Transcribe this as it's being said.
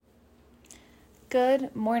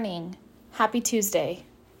Good morning. Happy Tuesday.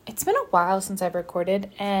 It's been a while since I've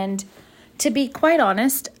recorded, and to be quite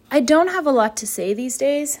honest, I don't have a lot to say these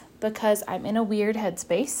days because I'm in a weird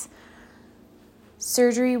headspace.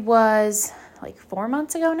 Surgery was like 4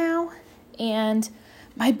 months ago now, and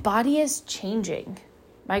my body is changing.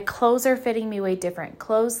 My clothes are fitting me way different.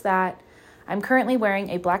 Clothes that I'm currently wearing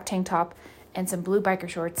a black tank top and some blue biker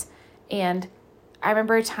shorts, and I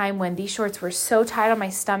remember a time when these shorts were so tight on my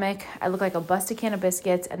stomach, I looked like a busted can of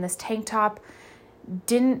biscuits, and this tank top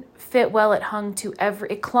didn't fit well. It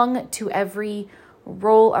clung to every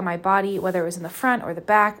roll on my body, whether it was in the front or the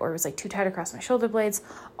back, or it was like too tight across my shoulder blades,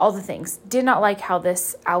 all the things. Did not like how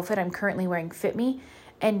this outfit I'm currently wearing fit me,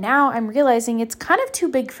 and now I'm realizing it's kind of too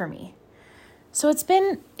big for me. So it's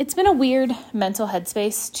been a weird mental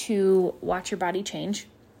headspace to watch your body change,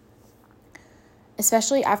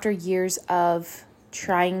 especially after years of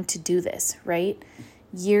trying to do this, right?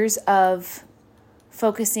 Years of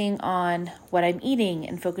focusing on what I'm eating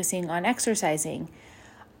and focusing on exercising.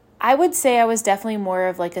 I would say I was definitely more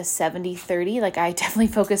of like a 70-30. Like I definitely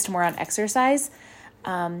focused more on exercise,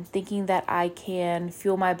 thinking that I can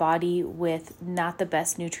fuel my body with not the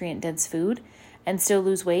best nutrient-dense food and still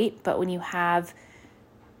lose weight. But when you have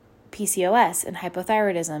PCOS and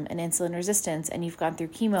hypothyroidism and insulin resistance and you've gone through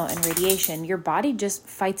chemo and radiation, your body just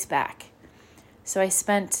fights back. So I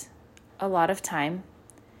spent a lot of time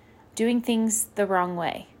doing things the wrong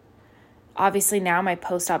way. Obviously now my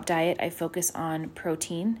post-op diet, I focus on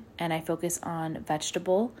protein and I focus on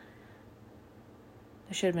vegetable.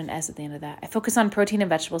 There should have been an S at the end of that. I focus on protein and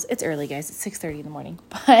vegetables. It's early, guys. It's 6:30 in the morning.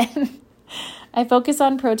 But I focus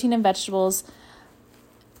on protein and vegetables.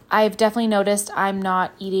 I've definitely noticed I'm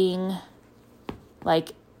not eating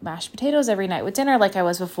like mashed potatoes every night with dinner like I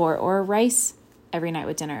was before, or rice every night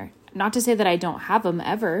with dinner. Not to say that I don't have them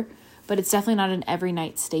ever, but it's definitely not an every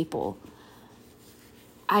night staple.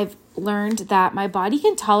 I've learned that my body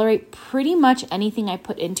can tolerate pretty much anything I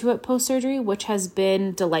put into it post-surgery, which has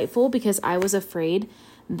been delightful because I was afraid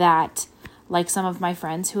that, like some of my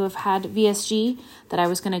friends who have had VSG, that I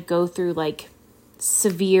was going to go through like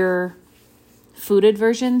severe food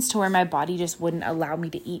aversions to where my body just wouldn't allow me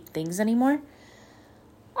to eat things anymore.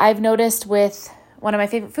 I've noticed with one of my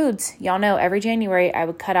favorite foods, y'all know every January I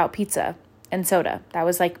would cut out pizza and soda. That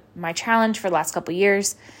was like my challenge for the last couple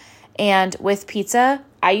years. And with pizza,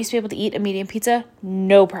 I used to be able to eat a medium pizza,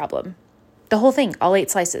 no problem. The whole thing, all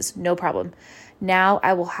 8 slices, no problem. Now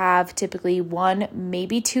I will have typically 1,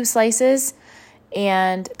 maybe 2 slices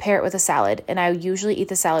and pair it with a salad. And I usually eat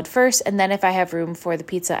the salad first. And then if I have room for the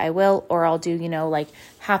pizza, I will. Or I'll do, like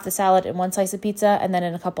half the salad and 1 slice of pizza. And then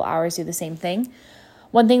in a couple hours do the same thing.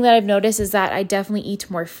 One thing that I've noticed is that I definitely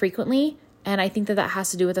eat more frequently. And I think that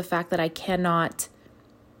has to do with the fact that I cannot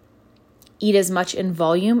eat as much in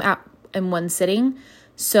volume in one sitting.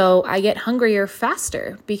 So I get hungrier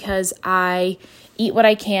faster because I eat what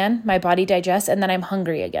I can, my body digests, and then I'm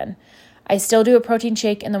hungry again. I still do a protein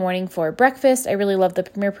shake in the morning for breakfast. I really love the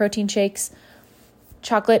Premier protein shakes.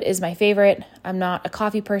 Chocolate is my favorite. I'm not a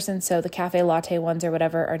coffee person, so the cafe latte ones or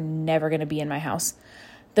whatever are never going to be in my house.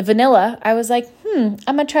 The vanilla, I was like, I'm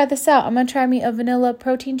going to try this out. I'm going to try me a vanilla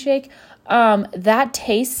protein shake. That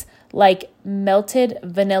tastes like melted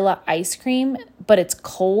vanilla ice cream, but it's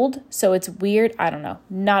cold, so it's weird. I don't know.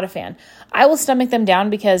 Not a fan. I will stomach them down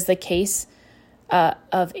because the case of,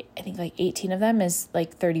 I think like 18 of them is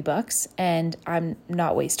like $30, and I'm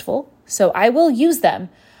not wasteful. So I will use them.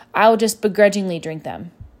 I'll just begrudgingly drink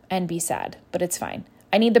them and be sad, but it's fine.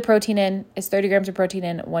 I need the protein in. It's 30 grams of protein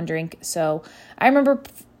in 1 drink. So I remember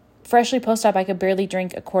freshly post-op, I could barely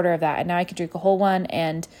drink a quarter of that, and now I can drink a whole one.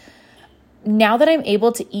 And now that I'm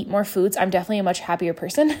able to eat more foods, I'm definitely a much happier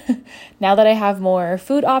person. Now that I have more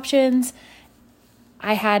food options,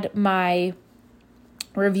 I had my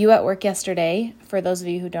review at work yesterday. For those of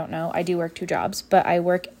you who don't know, I do work 2 jobs, but I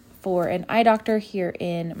work for an eye doctor here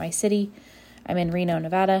in my city. I'm in Reno,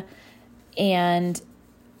 Nevada, and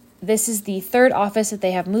this is the 3rd office that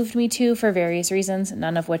they have moved me to for various reasons,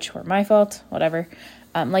 none of which were my fault, whatever.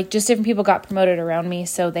 Just different people got promoted around me,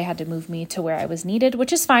 so they had to move me to where I was needed,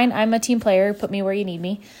 which is fine. I'm a team player. Put me where you need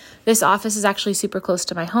me. This office is actually super close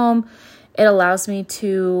to my home. It allows me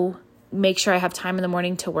to make sure I have time in the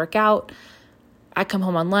morning to work out. I come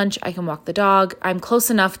home on lunch. I can walk the dog. I'm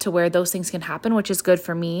close enough to where those things can happen, which is good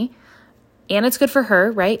for me. And it's good for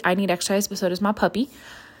her, right? I need exercise, but so does my puppy.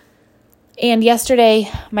 And yesterday,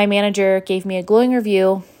 my manager gave me a glowing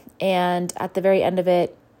review, and at the very end of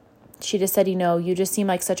it, she just said, you just seem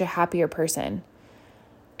like such a happier person.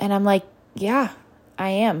 And I'm like, yeah, I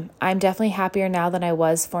am. I'm definitely happier now than I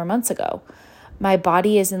was 4 months ago. My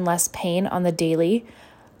body is in less pain on the daily.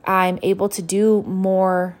 I'm able to do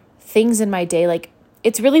more things in my day. Like,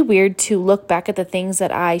 it's really weird to look back at the things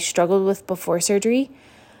that I struggled with before surgery,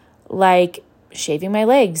 like shaving my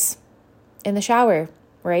legs in the shower,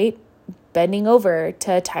 right? Bending over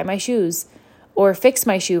to tie my shoes or fix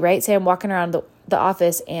my shoe, right? Say I'm walking around the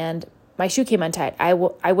office and my shoe came untied. I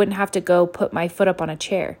wouldn't have to go put my foot up on a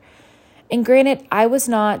chair. And granted, I was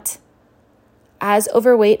not as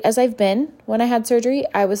overweight as I've been when I had surgery.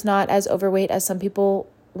 I was not as overweight as some people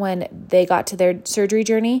when they got to their surgery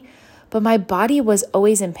journey, but my body was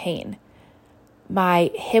always in pain.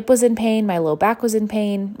 My hip was in pain, my low back was in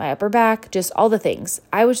pain, my upper back, just all the things.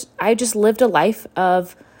 I just lived a life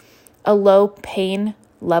of a low pain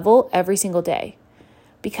level every single day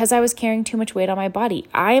because I was carrying too much weight on my body.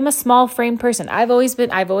 I am a small frame person. I've always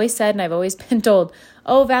said and I've always been told,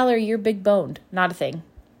 "Oh, Valerie, you're big boned." Not a thing.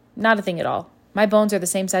 Not a thing at all. My bones are the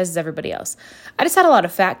same size as everybody else. I just had a lot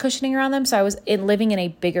of fat cushioning around them, so I was living in a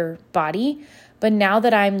bigger body. But now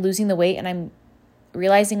that I'm losing the weight and I'm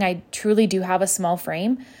realizing I truly do have a small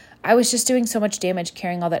frame, I was just doing so much damage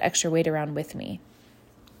carrying all that extra weight around with me.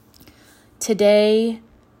 Today,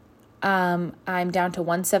 I'm down to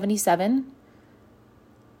 177.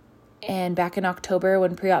 And back in October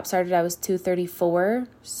when pre-op started, I was 234.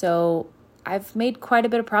 So I've made quite a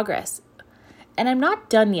bit of progress. And I'm not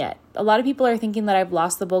done yet. A lot of people are thinking that I've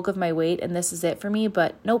lost the bulk of my weight and this is it for me,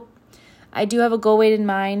 but nope. I do have a goal weight in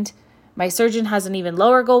mind. My surgeon has an even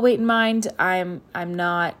lower goal weight in mind. I'm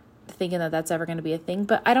not thinking that that's ever going to be a thing,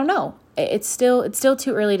 but I don't know. It's still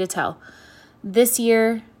too early to tell. This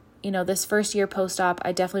year, this first year post-op,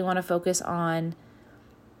 I definitely want to focus on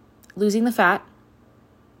losing the fat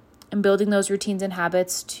and building those routines and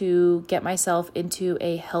habits to get myself into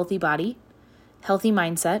a healthy body, healthy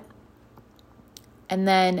mindset. And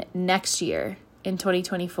then next year, in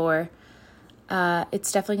 2024,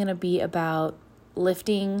 it's definitely going to be about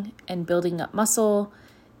lifting and building up muscle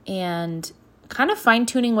and kind of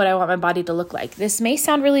fine-tuning what I want my body to look like. This may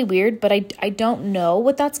sound really weird, but I don't know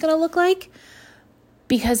what that's going to look like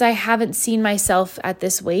because I haven't seen myself at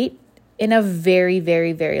this weight in a very,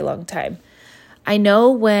 very, very long time. I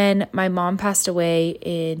know when my mom passed away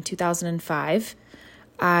in 2005,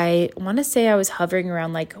 I want to say I was hovering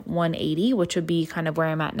around like 180, which would be kind of where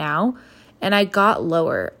I'm at now. And I got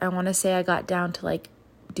lower. I want to say I got down to like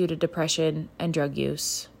due to depression and drug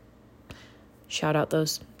use. Shout out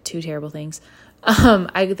those two terrible things.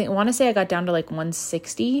 I want to say I got down to like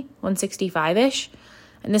 160, 165-ish.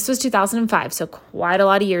 And this was 2005, so quite a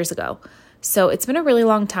lot of years ago. So it's been a really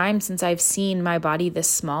long time since I've seen my body this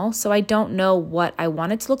small. So I don't know what I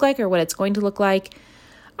want it to look like or what it's going to look like.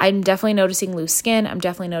 I'm definitely noticing loose skin. I'm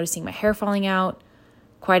definitely noticing my hair falling out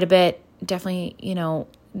quite a bit. Definitely,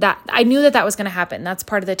 that I knew that was going to happen. That's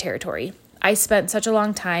part of the territory. I spent such a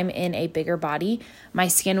long time in a bigger body. My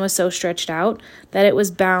skin was so stretched out that it was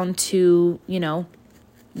bound to,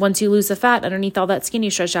 once you lose the fat underneath all that skin you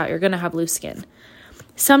stretched out, you're going to have loose skin.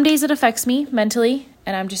 Some days it affects me mentally,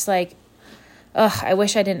 and I'm just like, I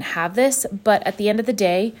wish I didn't have this. But at the end of the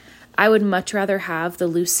day, I would much rather have the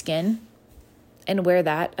loose skin and wear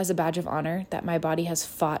that as a badge of honor that my body has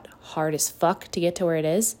fought hard as fuck to get to where it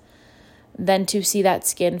is than to see that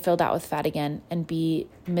skin filled out with fat again and be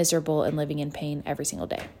miserable and living in pain every single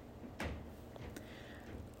day.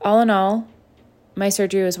 All in all, my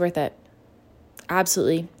surgery was worth it.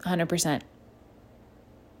 Absolutely, 100%.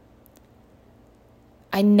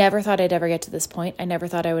 I never thought I'd ever get to this point. I never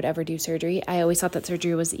thought I would ever do surgery. I always thought that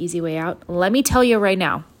surgery was the easy way out. Let me tell you right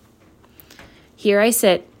now. Here I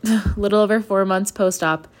sit, a little over 4 months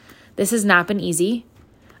post-op. This has not been easy.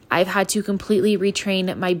 I've had to completely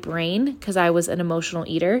retrain my brain because I was an emotional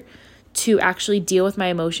eater to actually deal with my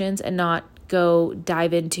emotions and not go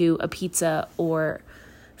dive into a pizza or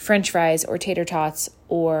French fries or tater tots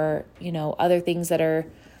or, other things that are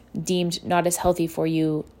deemed not as healthy for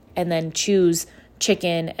you and then choose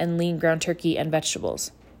chicken and lean ground turkey and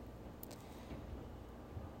vegetables.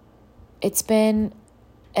 It's been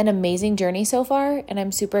an amazing journey so far, and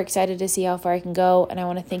I'm super excited to see how far I can go, and I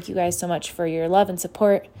want to thank you guys so much for your love and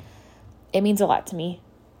support. It means a lot to me.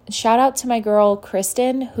 Shout out to my girl,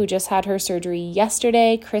 Kristen, who just had her surgery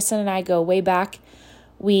yesterday. Kristen and I go way back.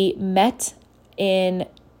 We met in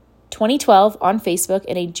 2012 on Facebook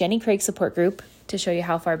in a Jenny Craig support group to show you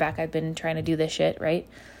how far back I've been trying to do this shit, right?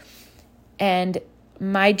 And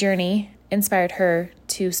my journey inspired her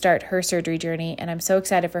to start her surgery journey, and I'm so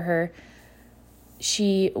excited for her.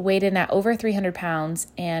 She weighed in at over 300 pounds,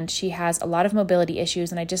 and she has a lot of mobility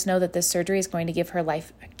issues, and I just know that this surgery is going to give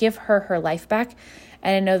her her life back,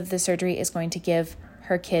 and I know that this surgery is going to give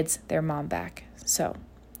her kids their mom back. So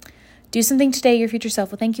do something today your future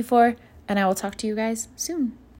self will thank you for, and I will talk to you guys soon.